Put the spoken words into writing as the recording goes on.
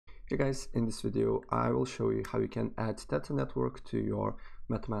Hey guys, in this video I will show you how you can add Theta network to your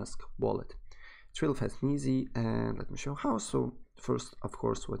MetaMask wallet. It's really fast and easy, and let me show how. So first, of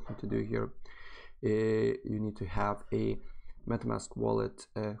course, what you need to do here, you need to have a MetaMask wallet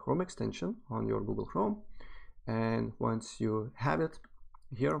Chrome extension on your Google Chrome, and once you have it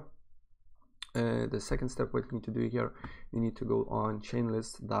here, the second step what you need to do here, you need to go on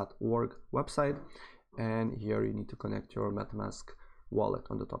chainlist.org website, and here you need to connect your MetaMask wallet.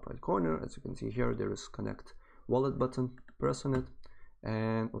 On the top right corner, as you can see here, there is connect wallet button. Press on it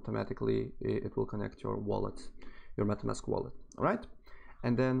and automatically it will connect your wallet, your MetaMask wallet. All right,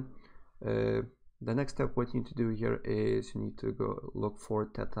 and then the next step what you need to do here is you need to go look for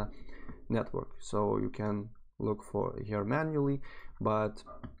Theta network. So you can look for here manually, but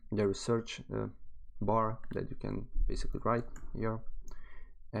there is search bar that you can basically write here,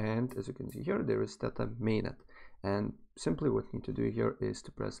 and as you can see here, there is Theta mainnet. And simply what you need to do here is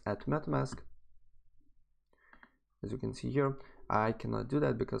to press add to MetaMask. As you can see here, I cannot do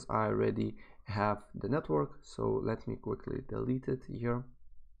that because I already have the network, so let me quickly delete it here.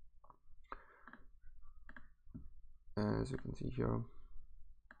 As you can see here,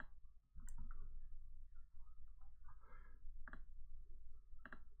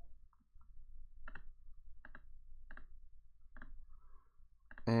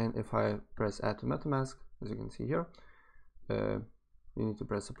 and if I press add to MetaMask, as you can see here, you need to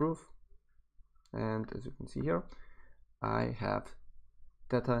press approve, and as you can see here, I have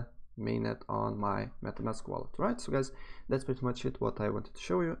Theta mainnet on my MetaMask wallet. Right, so guys, that's pretty much it what I wanted to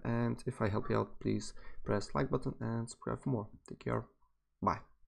show you, and if I help you out, please press like button and subscribe for more. Take care, bye.